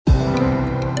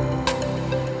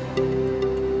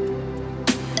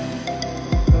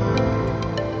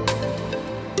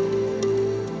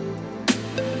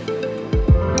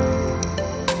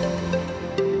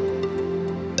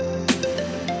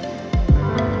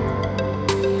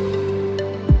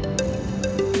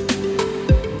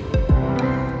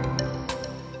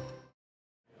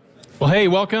Well, hey,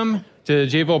 welcome to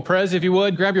Jayville Pres, if you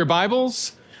would. Grab your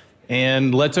Bibles,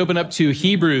 and let's open up to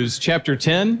Hebrews chapter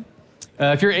 10.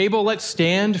 If you're able, let's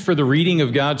stand for the reading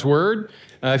of God's Word.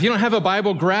 If you don't have a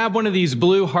Bible, grab one of these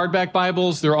blue hardback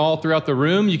Bibles. They're all throughout the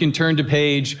room. You can turn to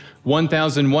page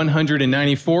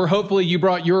 1194. Hopefully you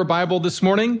brought your Bible this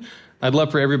morning. I'd love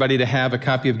for everybody to have a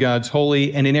copy of God's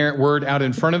holy and inerrant Word out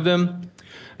in front of them.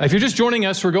 If you're just joining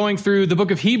us, we're going through the book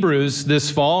of Hebrews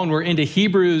this fall, and we're into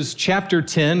Hebrews chapter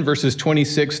 10, verses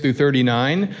 26 through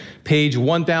 39, page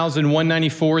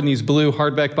 1194 in these blue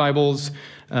hardback Bibles.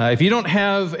 If you don't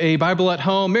have a Bible at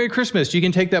home, Merry Christmas. You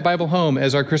can take that Bible home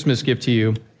as our Christmas gift to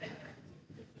you.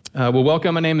 Well,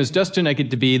 welcome. My name is Dustin. I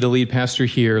get to be the lead pastor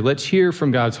here. Let's hear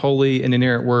from God's holy and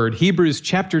inerrant Word. Hebrews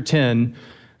chapter 10,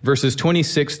 verses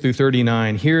 26 through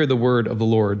 39. Hear the word of the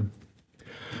Lord.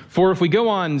 For if we go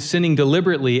on sinning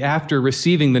deliberately after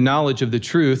receiving the knowledge of the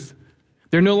truth,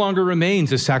 there no longer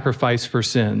remains a sacrifice for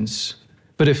sins,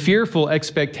 but a fearful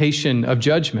expectation of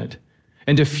judgment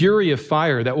and a fury of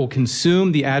fire that will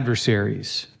consume the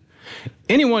adversaries.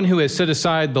 Anyone who has set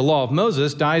aside the law of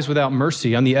Moses dies without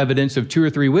mercy on the evidence of 2 or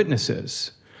 3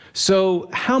 witnesses. So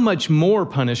how much more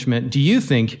punishment do you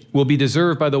think will be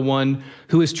deserved by the one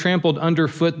who has trampled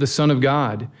underfoot the Son of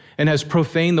God and has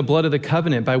profaned the blood of the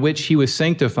covenant by which he was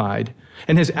sanctified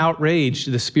and has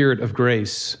outraged the Spirit of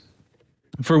grace?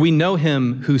 For we know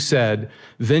him who said,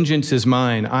 "Vengeance is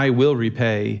mine, I will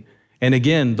repay." And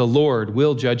again, the Lord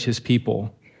will judge his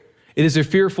people. It is a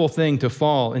fearful thing to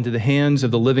fall into the hands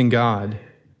of the living God.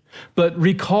 But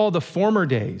recall the former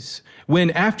days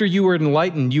when, after you were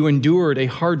enlightened, you endured a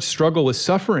hard struggle with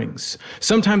sufferings,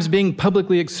 sometimes being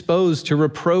publicly exposed to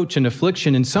reproach and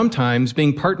affliction, and sometimes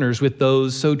being partners with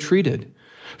those so treated.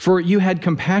 For you had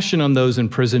compassion on those in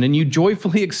prison, and you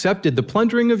joyfully accepted the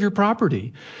plundering of your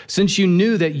property, since you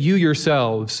knew that you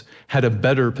yourselves had a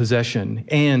better possession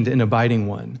and an abiding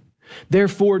one.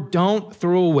 Therefore, don't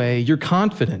throw away your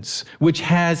confidence, which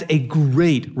has a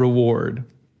great reward.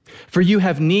 For you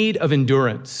have need of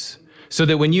endurance, so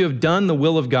that when you have done the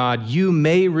will of God, you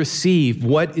may receive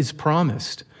what is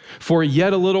promised. For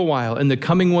yet a little while, and the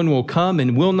coming one will come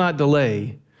and will not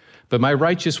delay. But my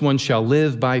righteous one shall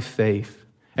live by faith.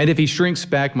 And if he shrinks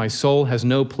back, my soul has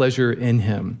no pleasure in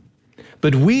him.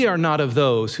 But we are not of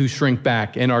those who shrink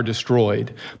back and are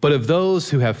destroyed, but of those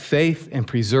who have faith and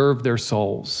preserve their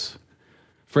souls.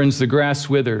 Friends, the grass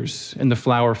withers and the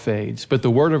flower fades, but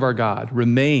the word of our God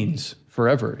remains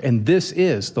forever. And this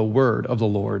is the word of the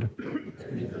Lord.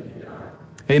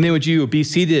 Amen. Would you be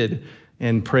seated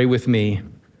and pray with me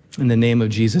in the name of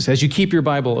Jesus as you keep your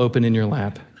Bible open in your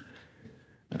lap?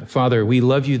 Father, we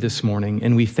love you this morning,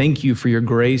 and we thank you for your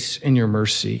grace and your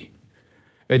mercy.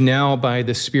 And now, by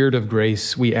the Spirit of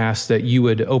grace, we ask that you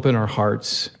would open our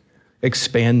hearts,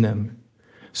 expand them,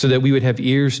 so that we would have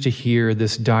ears to hear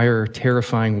this dire,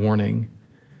 terrifying warning.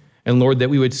 And Lord, that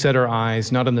we would set our eyes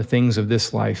not on the things of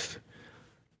this life,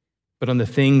 but on the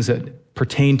things that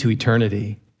pertain to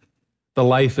eternity, the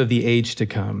life of the age to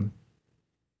come.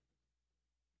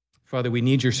 Father, we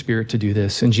need your Spirit to do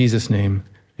this. In Jesus' name,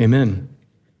 amen.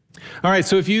 All right,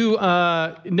 so if you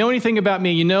know anything about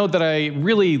me, you know that I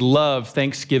really love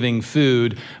Thanksgiving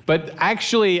food, but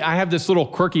actually I have this little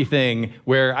quirky thing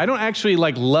where I don't actually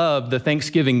love the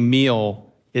Thanksgiving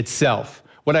meal itself.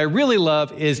 What I really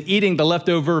love is eating the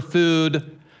leftover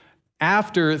food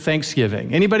after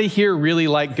Thanksgiving. Anybody here really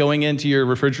like going into your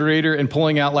refrigerator and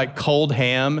pulling out cold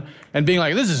ham and being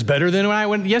like, this is better than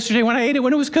yesterday when I ate it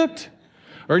when it was cooked?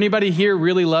 Or anybody here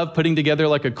really love putting together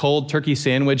a cold turkey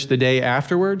sandwich the day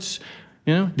afterwards?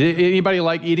 You know, did anybody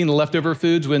like eating the leftover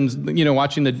foods when,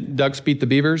 watching the ducks beat the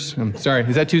beavers? I'm sorry,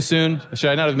 is that too soon?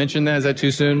 Should I not have mentioned that? Is that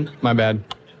too soon? My bad.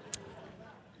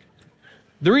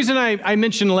 The reason I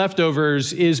mention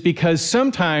leftovers is because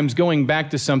sometimes going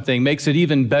back to something makes it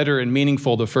even better and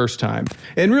meaningful the first time.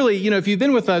 And really, if you've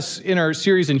been with us in our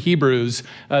series in Hebrews,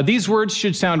 these words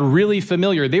should sound really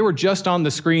familiar. They were just on the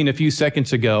screen a few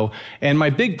seconds ago. And my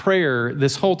big prayer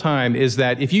this whole time is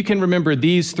that if you can remember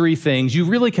these 3 things, you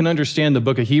really can understand the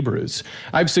book of Hebrews.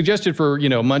 I've suggested for,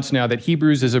 months now that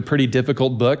Hebrews is a pretty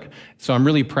difficult book. So I'm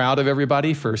really proud of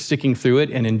everybody for sticking through it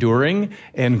and enduring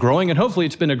and growing. And hopefully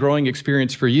it's been a growing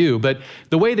experience for you. But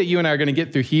the way that you and I are going to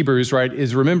get through Hebrews, right,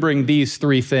 is remembering these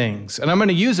 3 things. And I'm going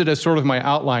to use it as sort of my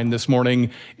outline this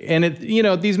morning. And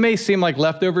these may seem like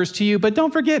leftovers to you, but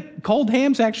don't forget, cold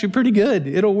ham's actually pretty good.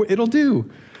 It'll do.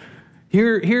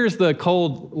 Here's the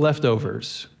cold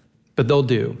leftovers, but they'll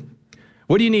do.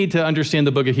 What do you need to understand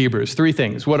the book of Hebrews? 3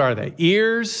 things. What are they?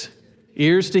 Ears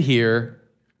to hear,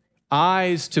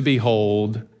 eyes to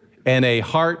behold, and a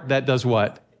heart that does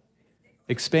what?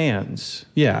 Expands.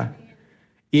 Yeah.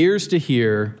 ears to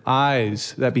hear,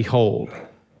 eyes that behold,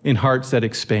 and hearts that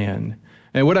expand.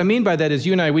 And what I mean by that is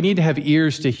you and I, we need to have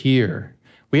ears to hear.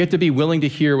 We have to be willing to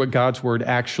hear what God's word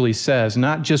actually says,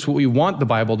 not just what we want the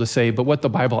Bible to say, but what the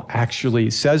Bible actually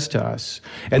says to us.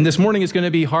 And this morning is going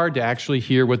to be hard to actually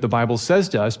hear what the Bible says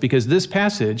to us because this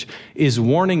passage is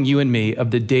warning you and me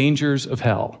of the dangers of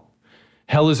hell.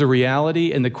 Hell is a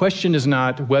reality, and the question is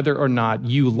not whether or not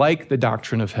you like the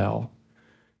doctrine of hell.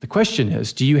 The question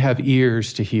is, do you have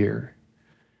ears to hear?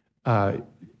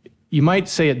 You might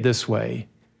say it this way.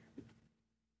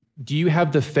 Do you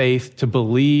have the faith to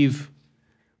believe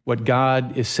what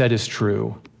God has said is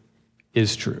true? Do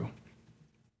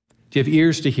you have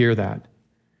ears to hear that?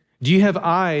 Do you have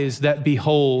eyes that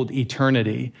behold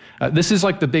eternity? This is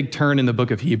like the big turn in the book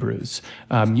of Hebrews.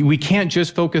 We can't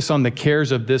just focus on the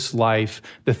cares of this life,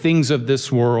 the things of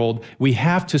this world. We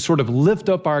have to sort of lift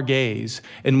up our gaze,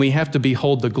 and we have to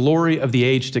behold the glory of the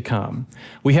age to come.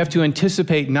 We have to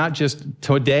anticipate not just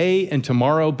today and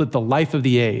tomorrow, but the life of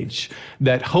the age,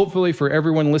 that hopefully for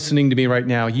everyone listening to me right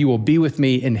now, you will be with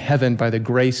me in heaven by the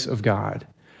grace of God.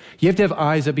 You have to have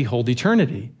eyes that behold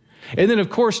eternity. And then, of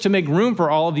course, to make room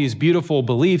for all of these beautiful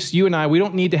beliefs, you and I, we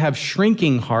don't need to have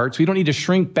shrinking hearts. We don't need to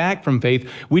shrink back from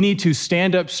faith. We need to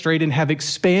stand up straight and have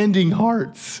expanding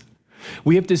hearts.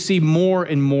 We have to see more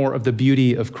and more of the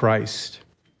beauty of Christ.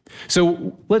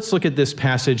 So let's look at this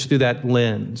passage through that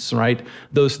lens, right?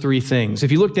 Those three things.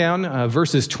 If you look down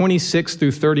verses 26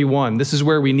 through 31, this is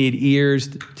where we need ears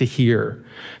to hear.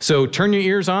 So turn your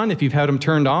ears on if you've had them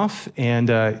turned off and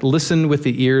listen with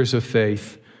the ears of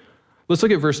faith. Let's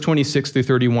look at verse 26 through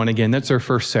 31 again. That's our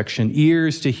first section.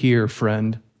 Ears to hear,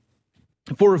 friend.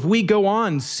 For if we go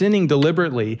on sinning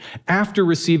deliberately after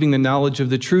receiving the knowledge of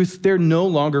the truth, there no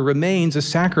longer remains a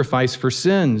sacrifice for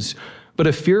sins, but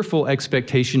a fearful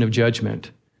expectation of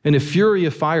judgment and a fury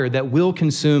of fire that will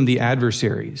consume the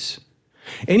adversaries.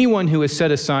 Anyone who has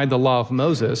set aside the law of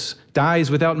Moses dies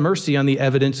without mercy on the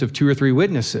evidence of 2 or 3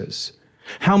 witnesses.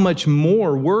 How much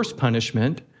more worse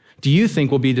punishment do you think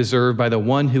will be deserved by the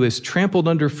one who has trampled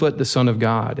underfoot the Son of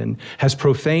God and has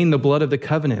profaned the blood of the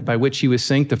covenant by which he was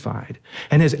sanctified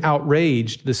and has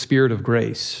outraged the Spirit of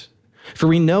grace? For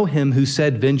we know him who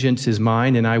said, vengeance is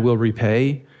mine and I will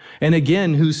repay, and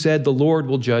again who said, the Lord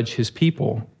will judge his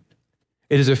people.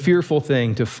 It is a fearful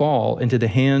thing to fall into the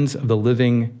hands of the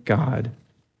living God.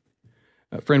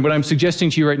 Friend, what I'm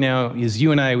suggesting to you right now is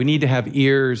you and I, we need to have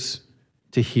ears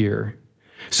to hear.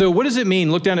 So what does it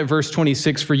mean? Look down at verse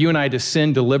 26 for you and I to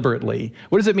sin deliberately.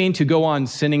 What does it mean to go on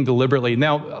sinning deliberately?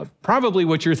 Now, probably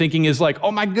what you're thinking is like,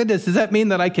 oh my goodness, does that mean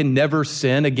that I can never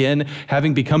sin again,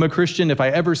 having become a Christian? If I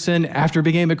ever sin after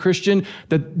became a Christian,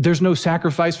 that there's no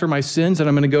sacrifice for my sins and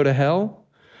I'm going to go to hell?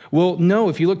 Well, no,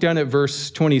 if you look down at verse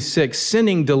 26,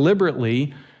 sinning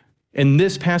deliberately in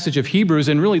this passage of Hebrews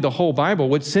and really the whole Bible,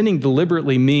 what sinning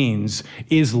deliberately means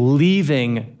is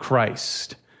leaving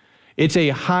Christ. It's a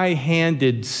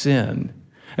high-handed sin.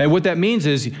 And what that means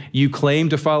is you claim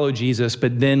to follow Jesus,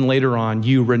 but then later on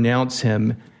you renounce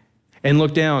him. And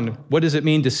look down, what does it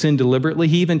mean to sin deliberately?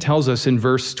 He even tells us in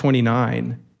verse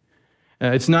 29.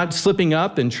 It's not slipping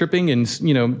up and tripping and,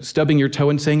 stubbing your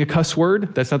toe and saying a cuss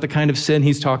word. That's not the kind of sin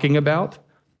he's talking about.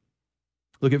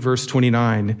 Look at verse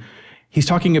 29. He's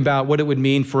talking about what it would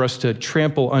mean for us to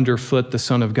trample underfoot the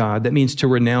Son of God. That means to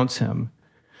renounce him,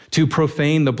 to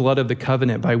profane the blood of the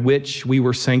covenant by which we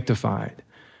were sanctified.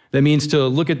 That means to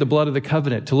look at the blood of the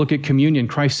covenant, to look at communion,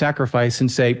 Christ's sacrifice,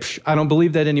 and say, I don't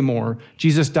believe that anymore.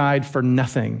 Jesus died for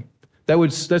nothing.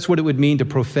 That's what it would mean to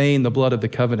profane the blood of the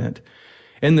covenant.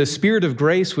 And the Spirit of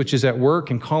grace, which is at work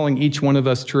and calling each one of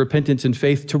us to repentance and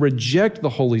faith, to reject the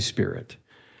Holy Spirit,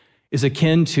 is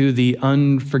akin to the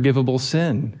unforgivable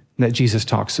sin that Jesus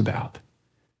talks about.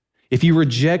 If you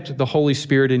reject the Holy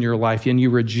Spirit in your life and you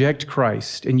reject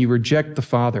Christ and you reject the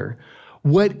Father,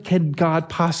 what can God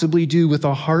possibly do with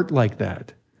a heart like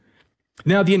that?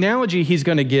 Now, the analogy he's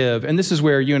going to give, and this is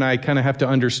where you and I kind of have to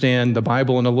understand the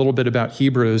Bible and a little bit about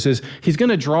Hebrews, is he's going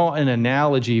to draw an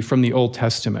analogy from the Old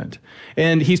Testament.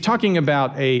 And he's talking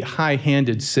about a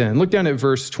high-handed sin. Look down at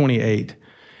verse 28.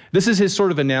 This is his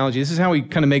sort of analogy. This is how he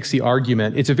kind of makes the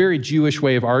argument. It's a very Jewish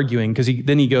way of arguing because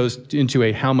then he goes into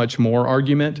a how much more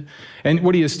argument. And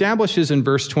what he establishes in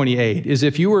verse 28 is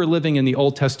if you were living in the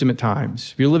Old Testament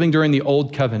times, if you're living during the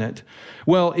Old Covenant,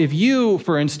 well, if you,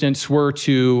 for instance, were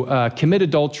to commit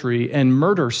adultery and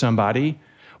murder somebody,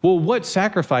 well, what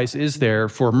sacrifice is there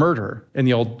for murder in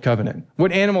the Old Covenant?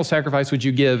 What animal sacrifice would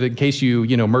you give in case you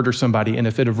murder somebody in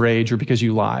a fit of rage or because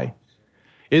you lie?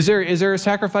 Is there a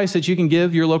sacrifice that you can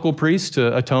give your local priest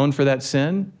to atone for that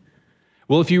sin?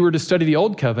 Well, if you were to study the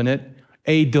Old Covenant,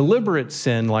 A deliberate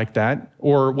sin like that,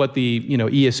 or what the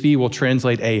ESV will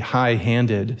translate a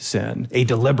high-handed sin, a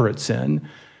deliberate sin,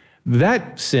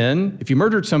 that sin, if you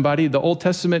murdered somebody, the Old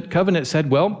Testament covenant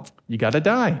said, well, you got to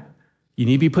die. You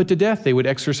need to be put to death. They would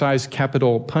exercise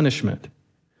capital punishment.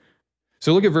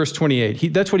 So look at verse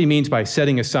 28. That's what he means by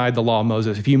setting aside the law of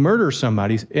Moses. If you murder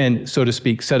somebody and, so to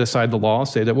speak, set aside the law,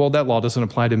 say that, well, that law doesn't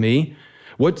apply to me,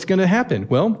 what's going to happen?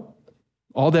 Well,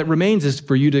 all that remains is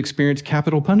for you to experience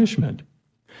capital punishment.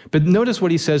 But notice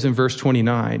what he says in verse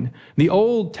 29. The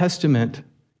Old Testament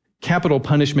capital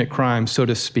punishment crimes, so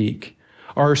to speak,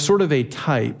 are sort of a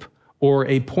type or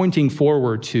a pointing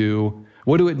forward to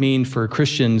what do it mean for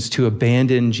Christians to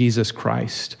abandon Jesus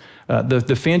Christ.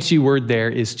 The fancy word there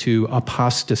is to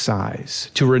apostatize,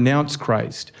 to renounce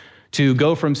Christ, to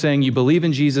go from saying you believe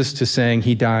in Jesus to saying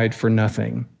he died for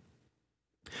nothing.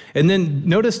 And then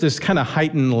notice this kind of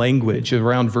heightened language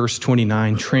around verse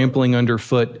 29, trampling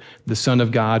underfoot the Son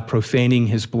of God, profaning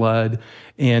his blood.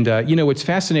 And, what's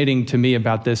fascinating to me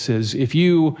about this is if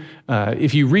you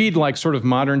read like sort of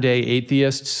modern day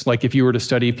atheists, like if you were to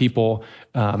study people,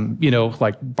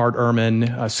 like Bart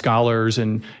Ehrman, scholars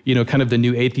and, kind of the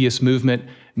new atheist movement,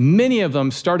 many of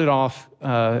them started off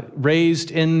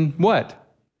raised in what?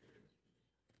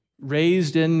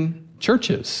 Raised in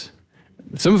churches.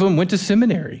 Some of them went to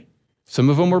seminary. Some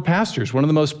of them were pastors. One of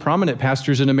the most prominent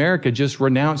pastors in America just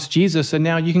renounced Jesus, and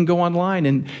now you can go online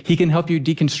and he can help you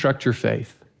deconstruct your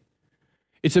faith.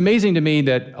 It's amazing to me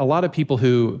that a lot of people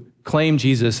who claim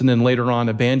Jesus and then later on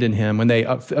abandon him when they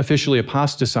officially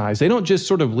apostatize, they don't just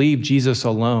sort of leave Jesus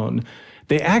alone.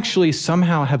 They actually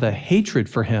somehow have a hatred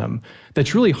for him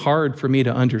that's really hard for me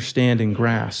to understand and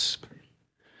grasp.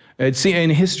 And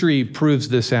history proves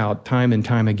this out time and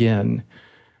time again.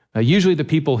 Usually the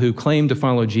people who claim to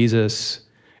follow Jesus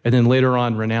and then later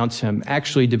on renounce him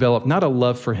actually develop not a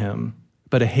love for him,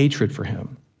 but a hatred for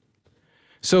him.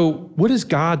 So what is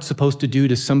God supposed to do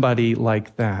to somebody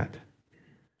like that?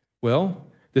 Well,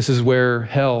 this is where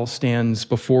hell stands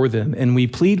before them, and we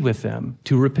plead with them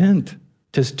to repent,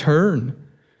 to turn.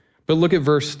 But look at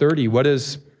verse 30. What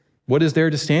is there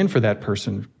to stand for that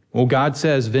person? Well, God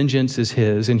says vengeance is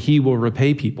his, and he will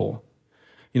repay people.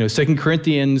 2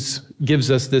 Corinthians gives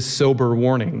us this sober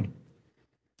warning.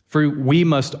 For we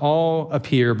must all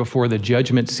appear before the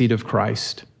judgment seat of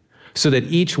Christ, so that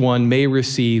each one may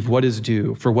receive what is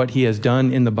due for what he has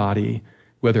done in the body,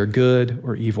 whether good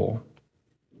or evil.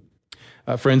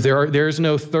 Friends, there is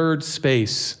no third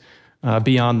space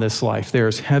beyond this life. There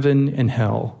is heaven and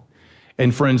hell.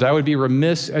 And friends, I would be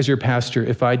remiss as your pastor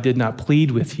if I did not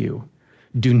plead with you.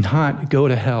 Do not go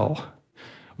to hell.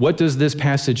 What does this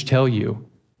passage tell you?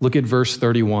 Look at verse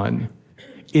 31.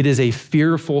 It is a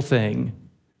fearful thing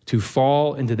to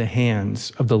fall into the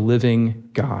hands of the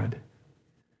living God.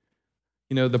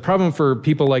 The problem for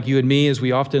people like you and me is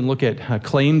we often look at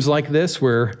claims like this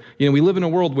where, we live in a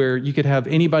world where you could have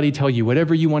anybody tell you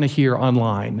whatever you want to hear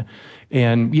online.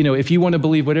 And, if you want to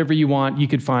believe whatever you want, you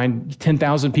could find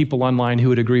 10,000 people online who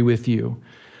would agree with you.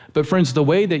 But friends, the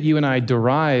way that you and I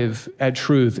derive at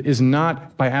truth is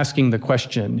not by asking the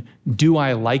question, do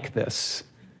I like this?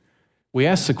 We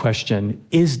ask the question,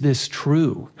 is this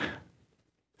true?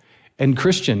 And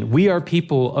Christian, we are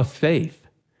people of faith.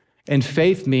 And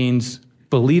faith means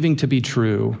believing to be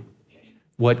true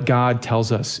what God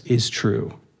tells us is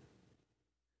true.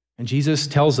 And Jesus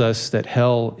tells us that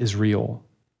hell is real.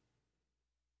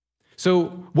 So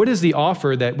what is the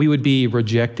offer that we would be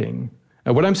rejecting?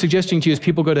 What I'm suggesting to you is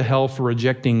people go to hell for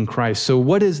rejecting Christ. So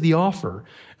what is the offer?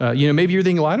 Maybe you're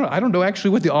thinking, well, I don't know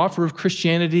actually what the offer of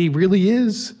Christianity really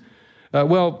is.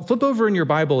 Well, flip over in your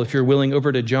Bible, if you're willing,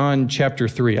 over to John chapter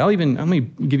 3. Let me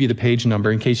give you the page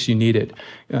number in case you need it.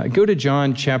 Go to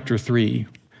John chapter 3.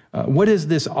 What is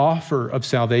this offer of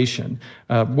salvation?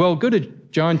 Go to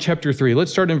John chapter 3.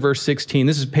 Let's start in verse 16.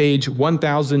 This is page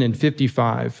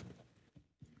 1055.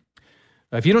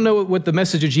 If you don't know what the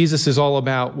message of Jesus is all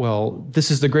about, well,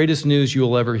 this is the greatest news you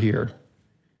will ever hear.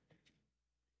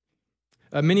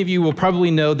 Many of you will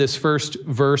probably know this first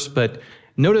verse, but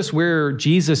notice where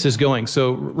Jesus is going.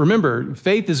 So remember,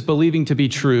 faith is believing to be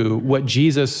true what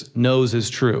Jesus knows is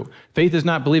true. Faith is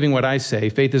not believing what I say.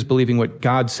 Faith is believing what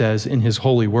God says in his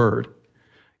holy word.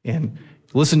 And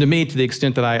listen to me to the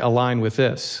extent that I align with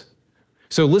this.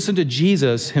 So listen to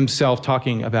Jesus himself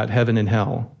talking about heaven and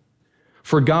hell.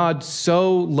 For God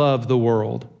so loved the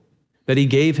world that he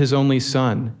gave his only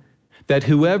son, that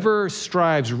whoever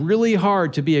strives really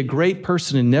hard to be a great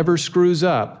person and never screws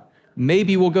up,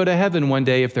 maybe will go to heaven one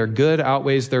day if their good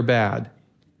outweighs their bad.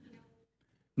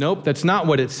 Nope, that's not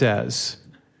what it says.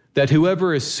 That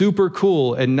whoever is super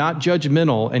cool and not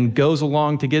judgmental and goes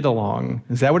along to get along.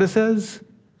 Is that what it says?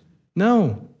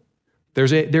 No. There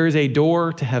is a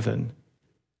door to heaven.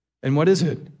 And what is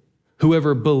it?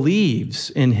 Whoever believes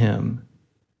in him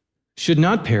should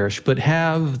not perish, but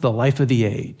have the life of the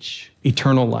age,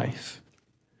 eternal life.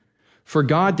 For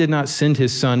God did not send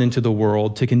his Son into the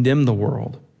world to condemn the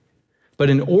world, but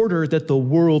in order that the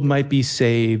world might be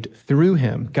saved through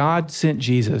him. God sent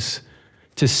Jesus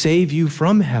to save you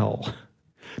from hell.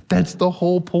 That's the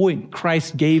whole point.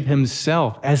 Christ gave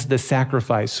himself as the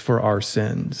sacrifice for our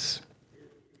sins.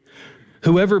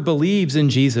 Whoever believes in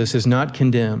Jesus is not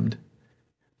condemned,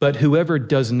 but whoever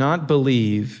does not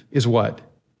believe is what?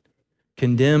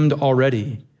 Condemned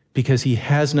already, because he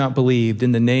has not believed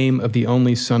in the name of the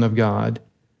only Son of God.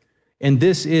 And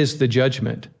this is the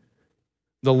judgment.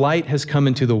 The light has come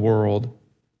into the world,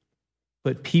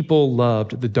 but people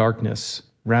loved the darkness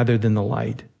rather than the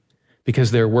light,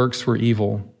 because their works were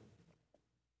evil.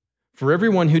 For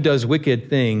everyone who does wicked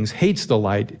things hates the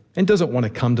light and doesn't want to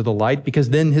come to the light, because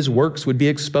then his works would be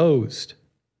exposed.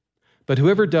 But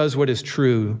whoever does what is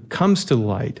true comes to the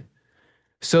light,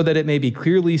 so that it may be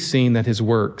clearly seen that his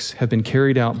works have been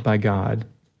carried out by God.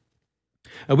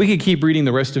 We could keep reading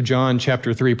the rest of John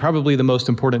chapter 3, probably the most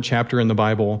important chapter in the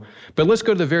Bible. But let's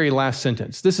go to the very last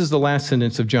sentence. This is the last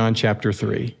sentence of John chapter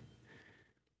 3.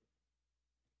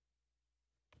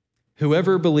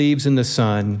 Whoever believes in the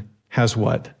Son has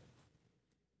what?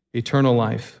 Eternal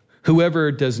life.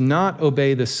 Whoever does not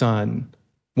obey the Son,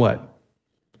 what?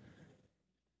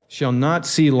 Shall not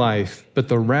see life, but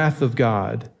the wrath of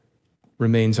God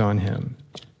remains on him.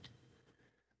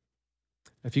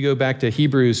 If you go back to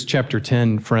Hebrews chapter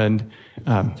 10, friend,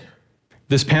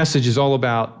 this passage is all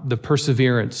about the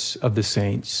perseverance of the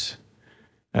saints,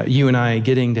 you and I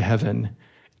getting to heaven.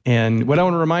 And what I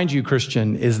want to remind you,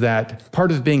 Christian, is that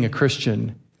part of being a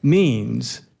Christian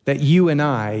means that you and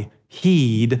I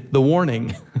heed the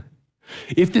warning.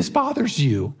 If this bothers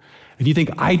you and you think,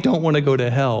 I don't want to go to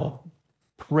hell,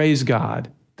 praise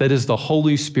God. That is the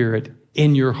Holy Spirit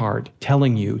in your heart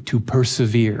telling you to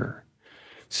persevere.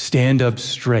 Stand up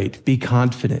straight, be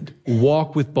confident,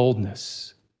 walk with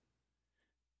boldness.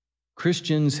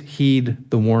 Christians heed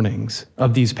the warnings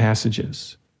of these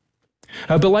passages.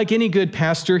 But like any good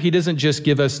pastor, he doesn't just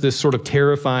give us this sort of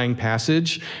terrifying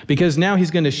passage, because now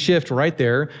he's going to shift right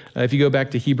there. If you go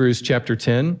back to Hebrews chapter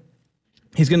 10,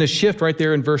 he's going to shift right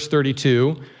there in verse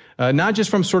 32. Not just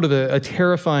from sort of a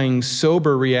terrifying,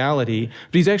 sober reality,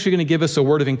 but he's actually going to give us a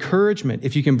word of encouragement,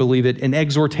 if you can believe it, an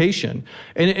exhortation.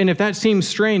 And if that seems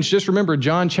strange, just remember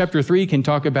John chapter 3 can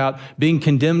talk about being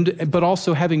condemned, but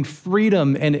also having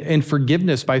freedom and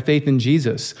forgiveness by faith in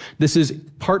Jesus. This is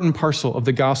part and parcel of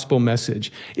the gospel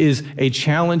message, is a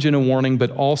challenge and a warning, but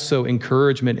also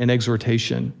encouragement and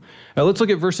exhortation. Let's look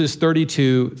at verses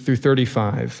 32 through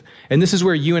 35. And this is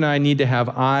where you and I need to have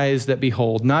eyes that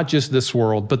behold, not just this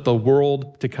world, but the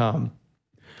world to come.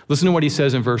 Listen to what he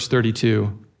says in verse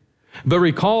 32. But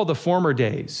recall the former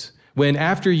days when,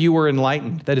 after you were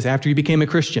enlightened, that is, after you became a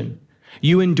Christian,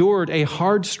 you endured a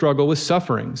hard struggle with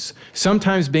sufferings,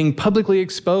 sometimes being publicly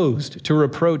exposed to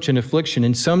reproach and affliction,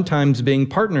 and sometimes being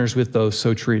partners with those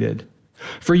so treated.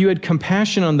 For you had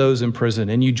compassion on those in prison,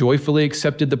 and you joyfully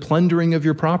accepted the plundering of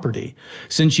your property,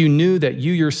 since you knew that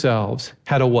you yourselves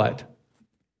had a what?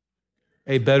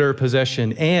 A better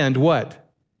possession, and what?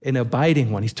 An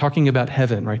abiding one. He's talking about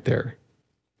heaven right there.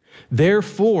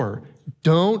 Therefore,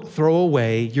 don't throw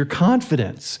away your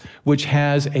confidence, which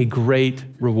has a great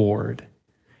reward.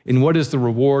 And what is the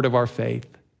reward of our faith?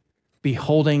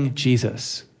 Beholding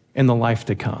Jesus in the life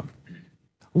to come.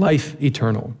 Life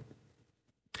eternal.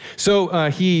 So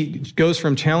he goes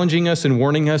from challenging us and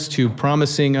warning us to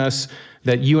promising us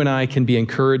that you and I can be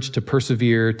encouraged to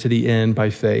persevere to the end by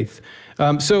faith.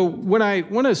 So what I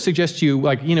want to suggest to you,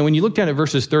 when you look down at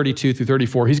verses 32 through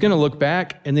 34, he's going to look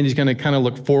back and then he's going to kind of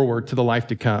look forward to the life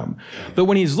to come. But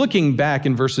when he's looking back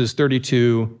in verses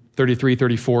 32, 33,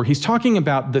 34, he's talking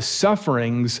about the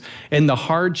sufferings and the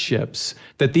hardships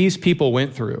that these people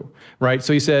went through, right?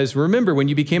 So he says, remember, when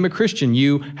you became a Christian,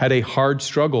 you had a hard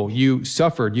struggle. You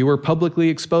suffered. You were publicly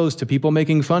exposed to people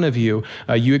making fun of you.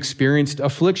 You experienced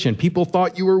affliction. People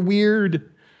thought you were weird.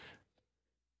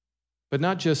 But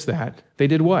not just that. They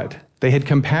did what? They had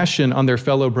compassion on their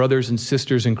fellow brothers and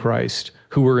sisters in Christ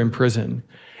who were in prison.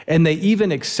 And they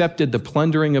even accepted the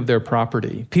plundering of their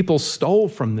property. People stole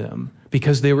from them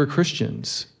because they were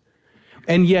Christians.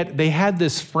 And yet they had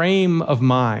this frame of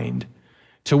mind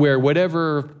to where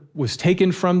whatever was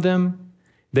taken from them,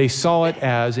 they saw it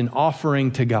as an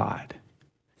offering to God.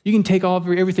 You can take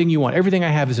everything you want. Everything I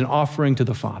have is an offering to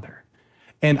the Father.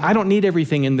 And I don't need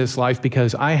everything in this life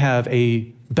because I have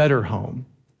a better home.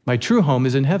 My true home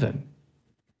is in heaven.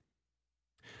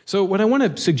 So what I want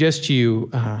to suggest to you,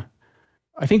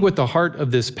 I think what the heart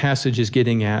of this passage is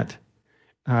getting at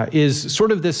is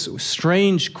sort of this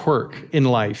strange quirk in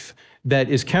life that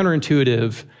is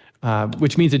counterintuitive,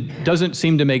 which means it doesn't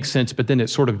seem to make sense, but then it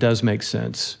sort of does make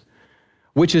sense,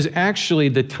 which is actually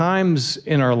the times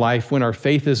in our life when our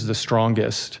faith is the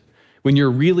strongest, when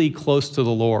you're really close to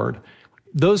the Lord.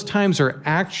 Those times are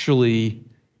actually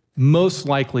most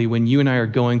likely when you and I are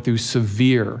going through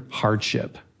severe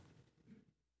hardship.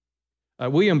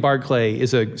 William Barclay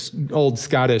is an old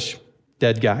Scottish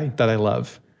dead guy that I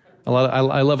love. I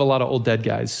love a lot of old dead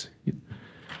guys,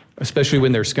 especially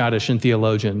when they're Scottish and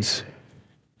theologians.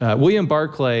 William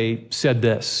Barclay said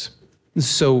this. This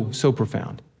is so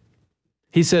profound.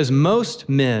 He says, most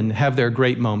men have their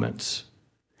great moments.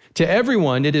 To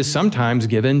everyone, it is sometimes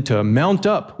given to mount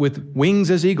up with wings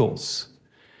as eagles.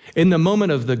 In the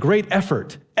moment of the great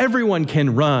effort, everyone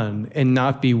can run and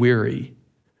not be weary.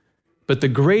 But the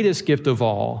greatest gift of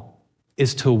all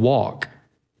is to walk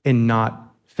and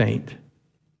not faint.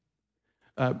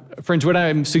 Friends, what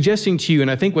I'm suggesting to you, and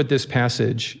I think what this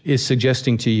passage is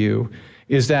suggesting to you,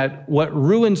 is that what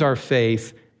ruins our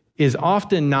faith is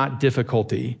often not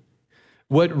difficulty.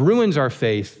 What ruins our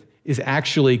faith is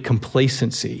actually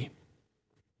complacency.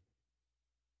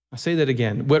 I'll say that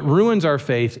again. What ruins our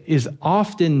faith is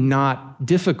often not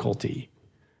difficulty.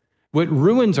 What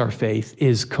ruins our faith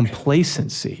is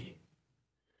complacency.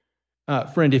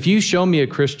 Friend, if you show me a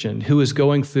Christian who is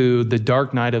going through the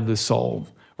dark night of the soul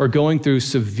or going through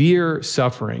severe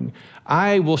suffering,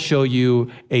 I will show you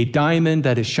a diamond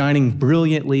that is shining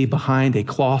brilliantly behind a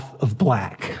cloth of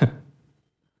black.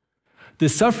 The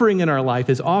suffering in our life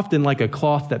is often like a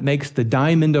cloth that makes the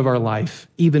diamond of our life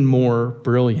even more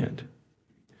brilliant.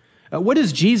 What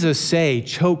does Jesus say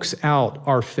chokes out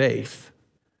our faith?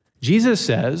 Jesus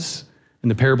says, in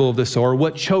the parable of the sower,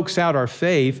 what chokes out our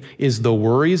faith is the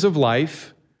worries of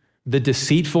life, the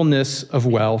deceitfulness of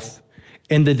wealth,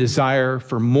 and the desire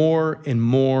for more and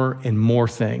more and more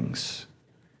things.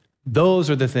 Those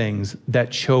are the things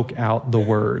that choke out the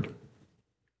word.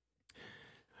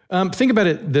 Think about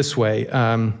it this way.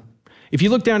 If you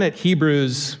look down at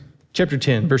Hebrews chapter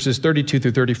 10, verses 32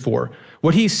 through 34,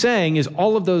 what he's saying is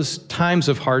all of those times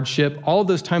of hardship, all of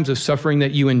those times of suffering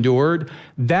that you endured,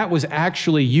 that was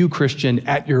actually you, Christian,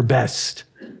 at your best.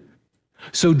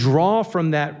 So draw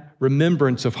from that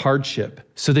remembrance of hardship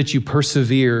so that you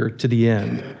persevere to the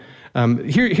end.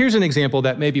 Here's an example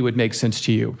that maybe would make sense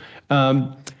to you.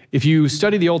 If you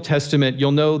study the Old Testament,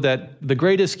 you'll know that the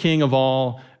greatest king of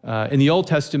all in the Old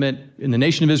Testament, in the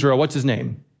nation of Israel, what's his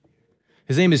name?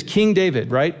 His name is King David,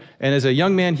 right? And as a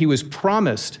young man, he was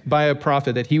promised by a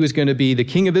prophet that he was going to be the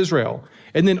king of Israel.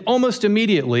 And then almost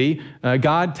immediately,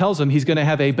 God tells him he's going to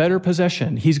have a better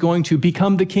possession. He's going to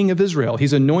become the king of Israel.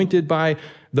 He's anointed by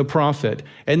the prophet.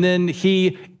 And then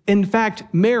he, in fact,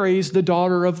 marries the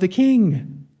daughter of the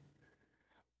king.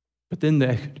 But then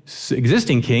the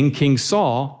existing king, King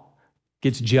Saul,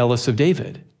 gets jealous of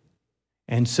David.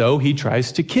 And so he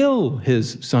tries to kill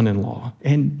his son-in-law.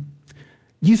 And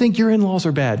you think your in-laws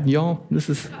are bad, y'all?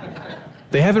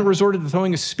 They haven't resorted to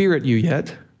throwing a spear at you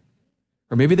yet.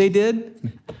 Or maybe they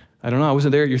did. I don't know. I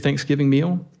wasn't there at your Thanksgiving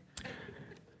meal.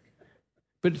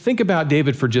 But think about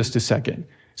David for just a second.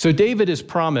 So David is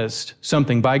promised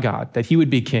something by God, that he would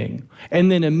be king. And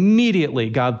then immediately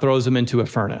God throws him into a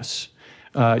furnace.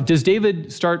 Does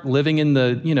David start living in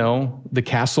the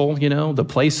castle, the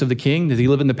place of the king? Does he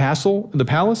live in the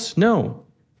palace? No.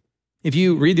 If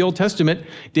you read the Old Testament,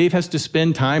 Dave has to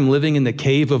spend time living in the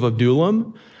cave of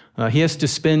Adullam. He has to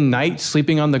spend nights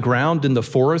sleeping on the ground in the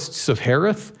forests of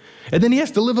Hereth. And then he has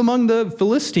to live among the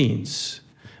Philistines.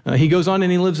 He goes on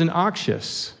and he lives in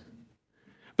Achish.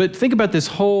 But think about this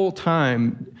whole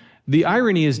time. The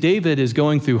irony is David is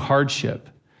going through hardship.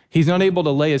 He's not able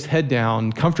to lay his head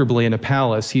down comfortably in a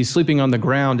palace. He's sleeping on the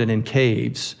ground and in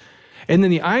caves. And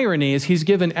then the irony is he's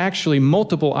given actually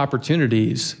multiple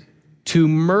opportunities to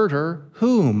murder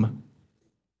whom?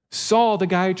 Saul, the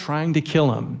guy trying to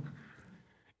kill him.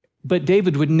 But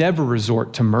David would never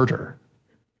resort to murder.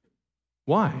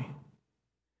 Why?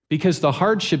 Because the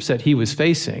hardships that he was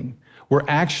facing were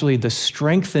actually the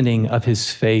strengthening of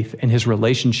his faith and his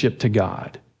relationship to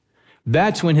God.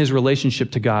 That's when his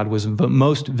relationship to God was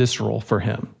most visceral for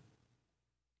him.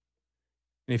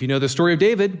 And if you know the story of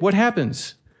David, what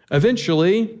happens?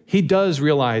 Eventually, he does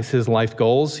realize his life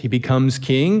goals. He becomes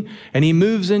king, and he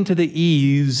moves into the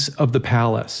ease of the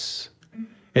palace.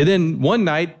 And then one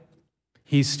night,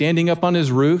 he's standing up on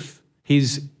his roof.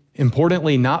 He's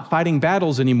importantly, not fighting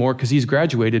battles anymore because he's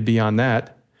graduated beyond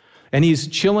that. And he's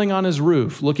chilling on his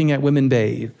roof, looking at women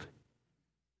bathe.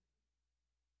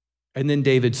 And then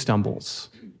David stumbles.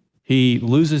 He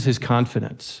loses his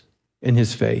confidence in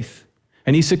his faith.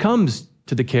 And he succumbs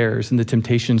to the cares and the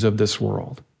temptations of this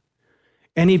world.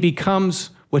 And he becomes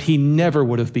what he never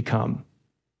would have become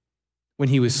when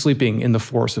he was sleeping in the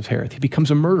forest of Hereth. He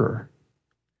becomes a murderer.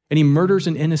 And he murders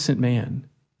an innocent man.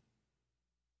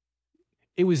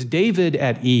 It was David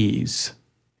at ease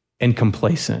and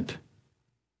complacent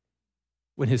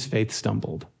when his faith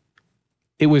stumbled.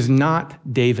 It was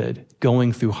not David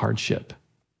going through hardship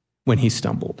when he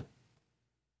stumbled.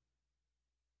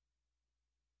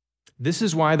 This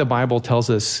is why the Bible tells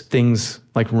us things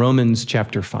like Romans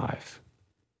chapter 5.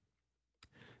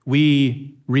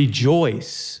 We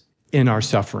rejoice in our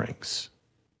sufferings,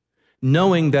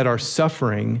 knowing that our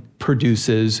suffering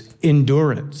produces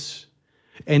endurance,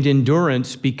 and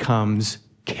endurance becomes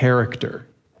character,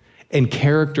 and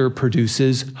character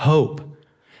produces hope.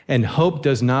 And hope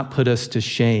does not put us to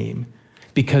shame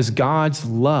because God's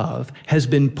love has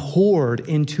been poured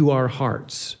into our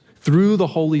hearts through the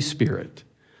Holy Spirit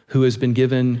who has been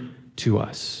given to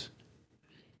us.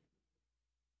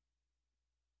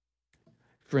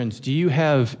 Friends, do you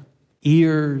have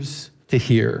ears to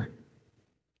hear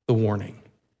the warning?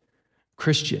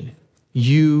 Christian,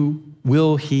 you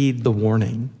will heed the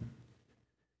warning.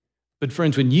 But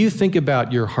friends, when you think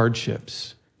about your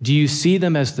hardships, do you see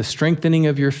them as the strengthening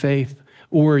of your faith,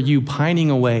 or are you pining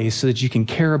away so that you can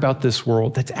care about this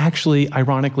world that's actually,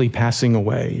 ironically, passing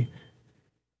away?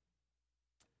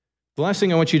 The last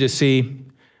thing I want you to see,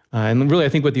 and really I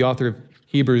think what the author of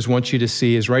Hebrews wants you to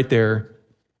see is right there,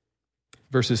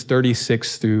 verses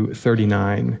 36 through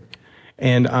 39.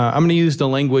 And I'm going to use the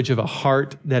language of a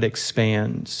heart that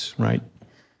expands, right?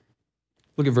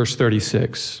 Look at verse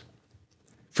 36.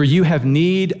 For you have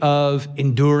need of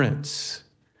endurance,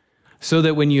 so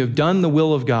that when you have done the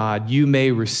will of God, you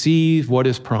may receive what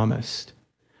is promised.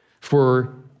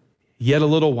 For yet a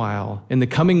little while, and the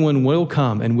coming one will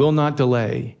come and will not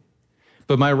delay.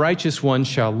 But my righteous one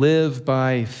shall live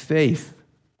by faith.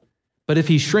 But if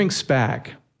he shrinks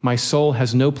back, my soul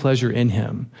has no pleasure in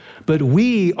him. But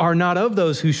we are not of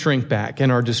those who shrink back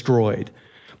and are destroyed,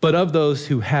 but of those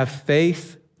who have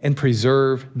faith and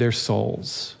preserve their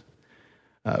souls.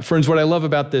 Friends, what I love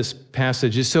about this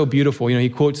passage is so beautiful. He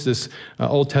quotes this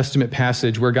Old Testament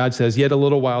passage where God says, yet a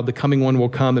little while, the coming one will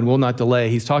come and will not delay.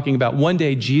 He's talking about one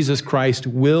day Jesus Christ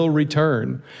will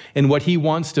return. And what he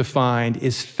wants to find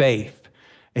is faith.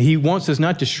 And he wants us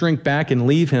not to shrink back and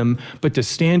leave him, but to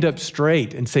stand up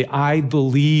straight and say, I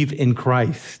believe in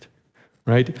Christ,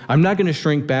 right? I'm not going to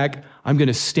shrink back. I'm going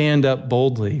to stand up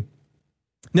boldly.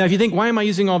 Now, if you think, why am I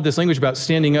using all of this language about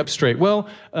standing up straight? Well,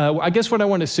 I guess what I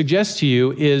want to suggest to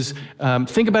you is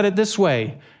think about it this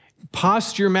way.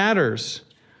 Posture matters,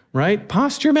 right?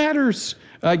 Posture matters.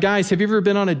 Guys, have you ever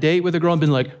been on a date with a girl and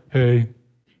been like, hey,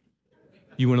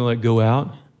 you want to go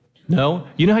out? No?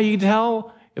 You know how you can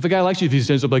tell if a guy likes you? If he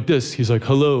stands up like this, he's like,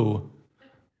 hello,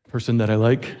 person that I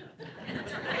like.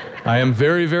 I am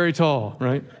very, very tall,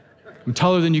 right? I'm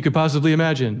taller than you could possibly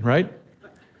imagine, right?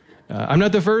 I'm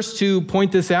not the first to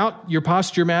point this out. Your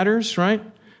posture matters, right?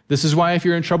 This is why if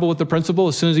you're in trouble with the principal,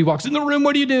 as soon as he walks in the room,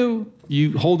 what do?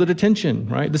 You hold at attention,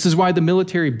 right? This is why the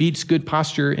military beats good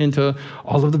posture into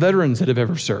all of the veterans that have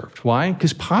ever served. Why?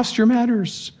 Because posture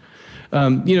matters.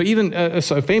 Even a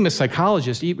famous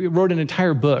psychologist, he wrote an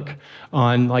entire book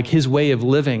on his way of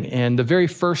living. And the very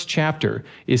first chapter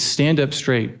is stand up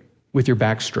straight with your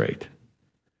back straight.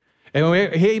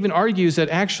 And he even argues that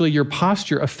actually your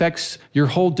posture affects your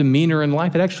whole demeanor in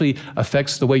life. It actually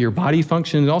affects the way your body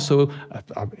functions and also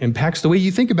impacts the way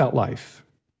you think about life.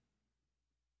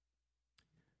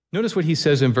 Notice what he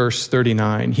says in verse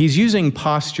 39. He's using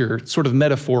posture sort of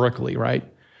metaphorically, right?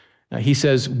 He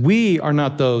says, we are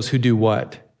not those who do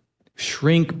what?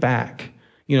 Shrink back.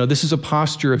 This is a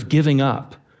posture of giving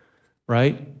up,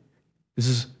 right?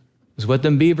 This is what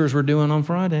them Beavers were doing on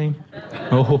Friday.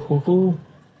 Oh.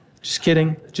 Just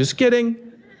kidding,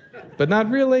 but not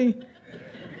really.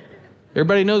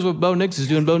 Everybody knows what Bo Nix is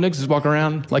doing. Bo Nix is walking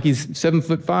around like he's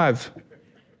 7'5".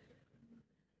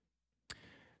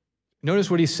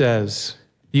 Notice what he says.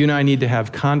 You and I need to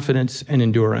have confidence and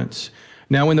endurance.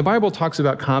 Now, when the Bible talks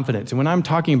about confidence, and when I'm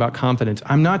talking about confidence,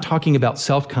 I'm not talking about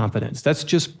self-confidence. That's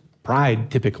just pride,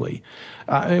 typically.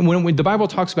 And when the Bible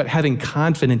talks about having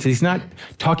confidence, he's not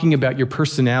talking about your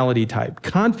personality type.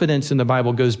 Confidence in the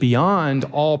Bible goes beyond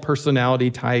all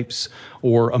personality types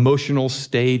or emotional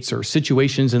states or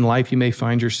situations in life you may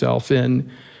find yourself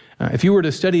in. If you were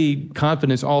to study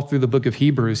confidence all through the book of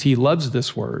Hebrews, he loves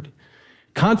this word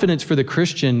Confidence for the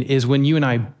Christian is when you and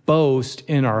I boast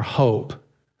in our hope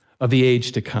of the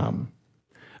age to come.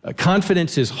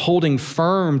 Confidence is holding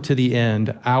firm to the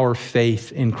end our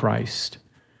faith in Christ.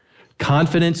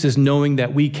 Confidence is knowing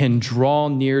that we can draw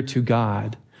near to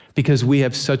God because we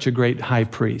have such a great high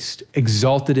priest,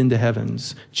 exalted into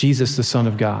heavens, Jesus, the Son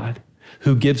of God,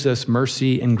 who gives us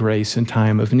mercy and grace in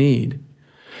time of need.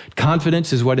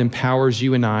 Confidence is what empowers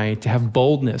you and I to have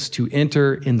boldness to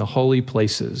enter in the holy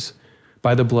places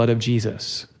by the blood of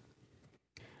Jesus.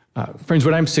 Friends,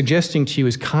 what I'm suggesting to you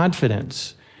is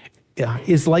confidence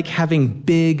is like having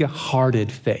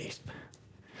big-hearted faith.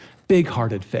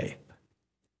 Big-hearted faith.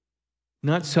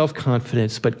 Not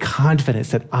self-confidence, but confidence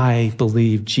that I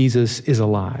believe Jesus is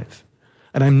alive.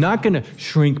 And I'm not going to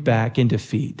shrink back in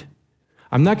defeat.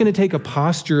 I'm not going to take a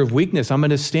posture of weakness. I'm going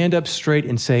to stand up straight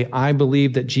and say, I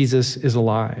believe that Jesus is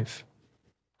alive.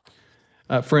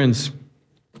 Friends,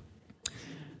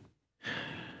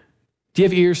 do you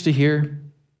have ears to hear?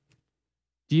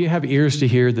 Do you have ears to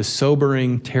hear the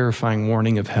sobering, terrifying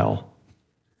warning of hell?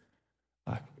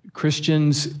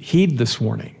 Christians, heed this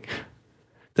warning.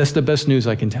 That's the best news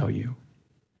I can tell you.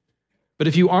 But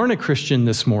if you aren't a Christian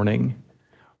this morning,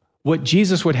 what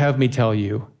Jesus would have me tell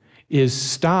you is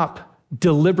stop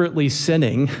deliberately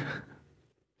sinning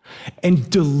and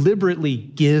deliberately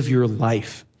give your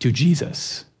life to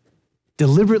Jesus.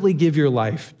 Deliberately give your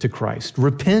life to Christ.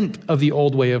 Repent of the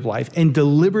old way of life and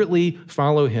deliberately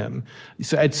follow him.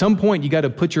 So at some point, you got to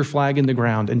put your flag in the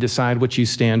ground and decide what you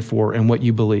stand for and what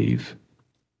you believe.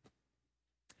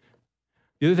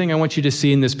 The other thing I want you to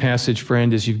see in this passage,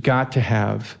 friend, is you've got to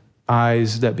have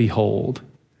eyes that behold.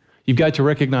 You've got to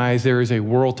recognize there is a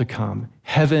world to come.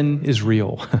 Heaven is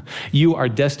real. You are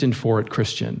destined for it,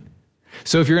 Christian.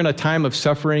 So if you're in a time of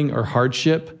suffering or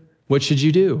hardship, what should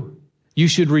you do? You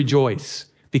should rejoice,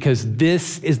 because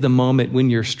this is the moment when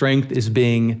your faith is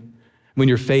being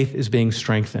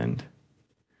strengthened.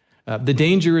 The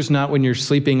danger is not when you're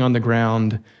sleeping on the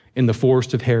ground in the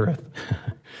forest of Hereth.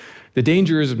 The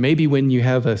danger is maybe when you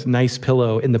have a nice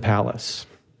pillow in the palace.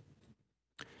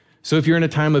 So if you're in a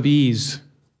time of ease,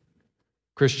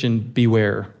 Christian,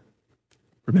 beware.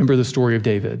 Remember the story of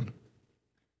David.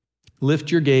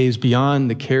 Lift your gaze beyond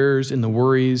the cares and the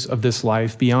worries of this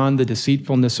life, beyond the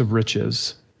deceitfulness of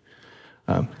riches.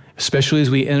 Especially as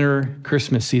we enter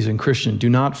Christmas season, Christian, do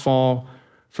not fall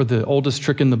for the oldest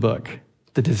trick in the book,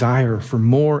 the desire for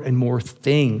more and more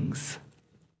things.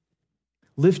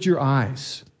 Lift your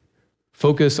eyes.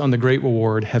 Focus on the great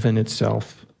reward, heaven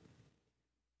itself.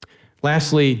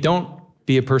 Lastly, don't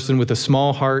be a person with a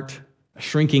small heart, a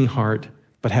shrinking heart,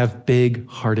 but have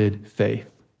big-hearted faith.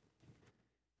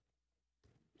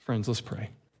 Friends, let's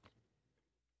pray.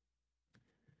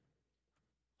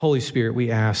 Holy Spirit,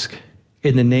 we ask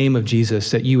in the name of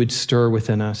Jesus that you would stir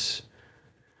within us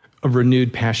a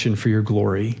renewed passion for your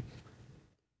glory,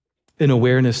 an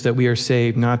awareness that we are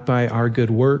saved not by our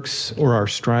good works or our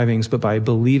strivings, but by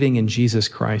believing in Jesus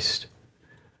Christ.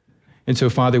 And so,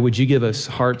 Father, would you give us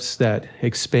hearts that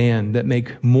expand, that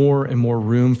make more and more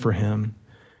room for him?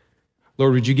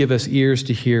 Lord, would you give us ears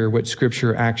to hear what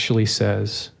Scripture actually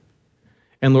says?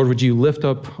 And Lord, would you lift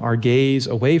up our gaze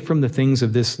away from the things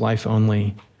of this life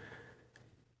only?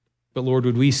 But Lord,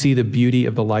 would we see the beauty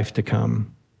of the life to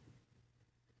come?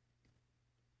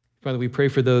 Father, we pray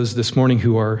for those this morning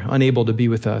who are unable to be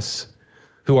with us,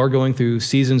 who are going through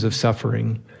seasons of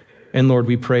suffering. And Lord,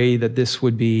 we pray that this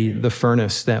would be the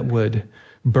furnace that would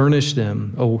burnish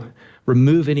them,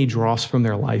 remove any dross from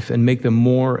their life and make them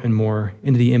more and more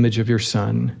into the image of your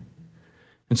Son.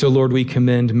 And so, Lord, we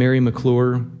commend Mary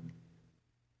McClure,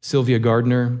 Sylvia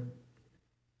Gardner,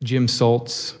 Jim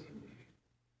Saltz,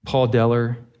 Paul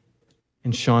Deller,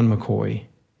 and Sean McCoy.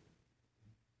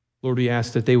 Lord, we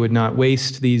ask that they would not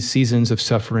waste these seasons of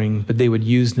suffering, but they would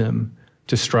use them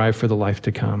to strive for the life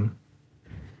to come.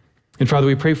 And Father,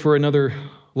 we pray for another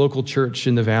local church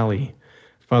in the valley.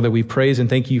 Father, we praise and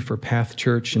thank you for Path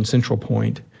Church in Central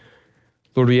Point.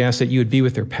 Lord, we ask that you would be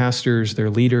with their pastors, their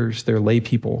leaders, their lay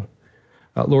people.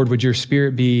 Lord, would your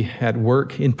Spirit be at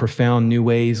work in profound new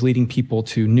ways, leading people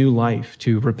to new life,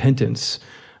 to repentance,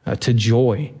 to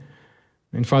joy.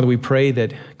 And Father, we pray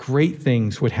that great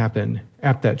things would happen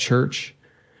at that church.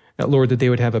 That, Lord, that they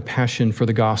would have a passion for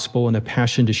the gospel and a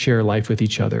passion to share life with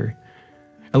each other.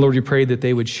 And Lord, we pray that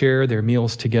they would share their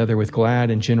meals together with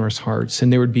glad and generous hearts,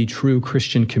 and there would be true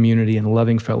Christian community and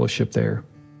loving fellowship there.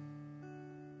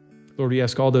 Lord, we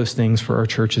ask all those things for our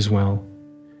church as well.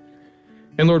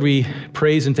 And Lord, we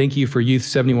praise and thank you for Youth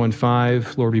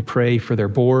 71.5. Lord, we pray for their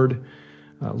board.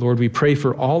 Lord, we pray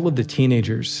for all of the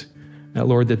teenagers,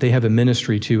 Lord, that they have a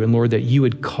ministry to, and Lord, that you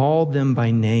would call them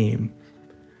by name.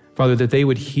 Father, that they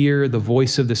would hear the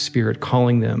voice of the Spirit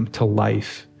calling them to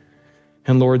life.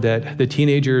 And Lord, that the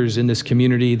teenagers in this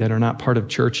community that are not part of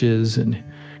churches and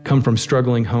come from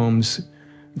struggling homes,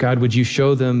 God, would you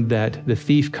show them that the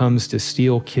thief comes to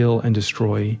steal, kill, and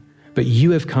destroy, but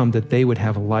you have come that they would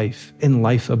have life and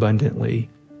life abundantly.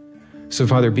 So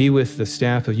Father, be with the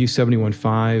staff of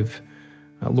U71.5.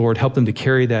 Lord, help them to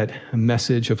carry that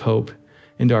message of hope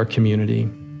into our community.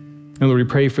 And Lord, we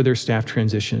pray for their staff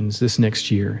transitions this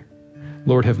next year.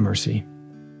 Lord, have mercy.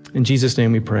 In Jesus'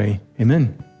 name we pray,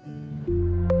 amen.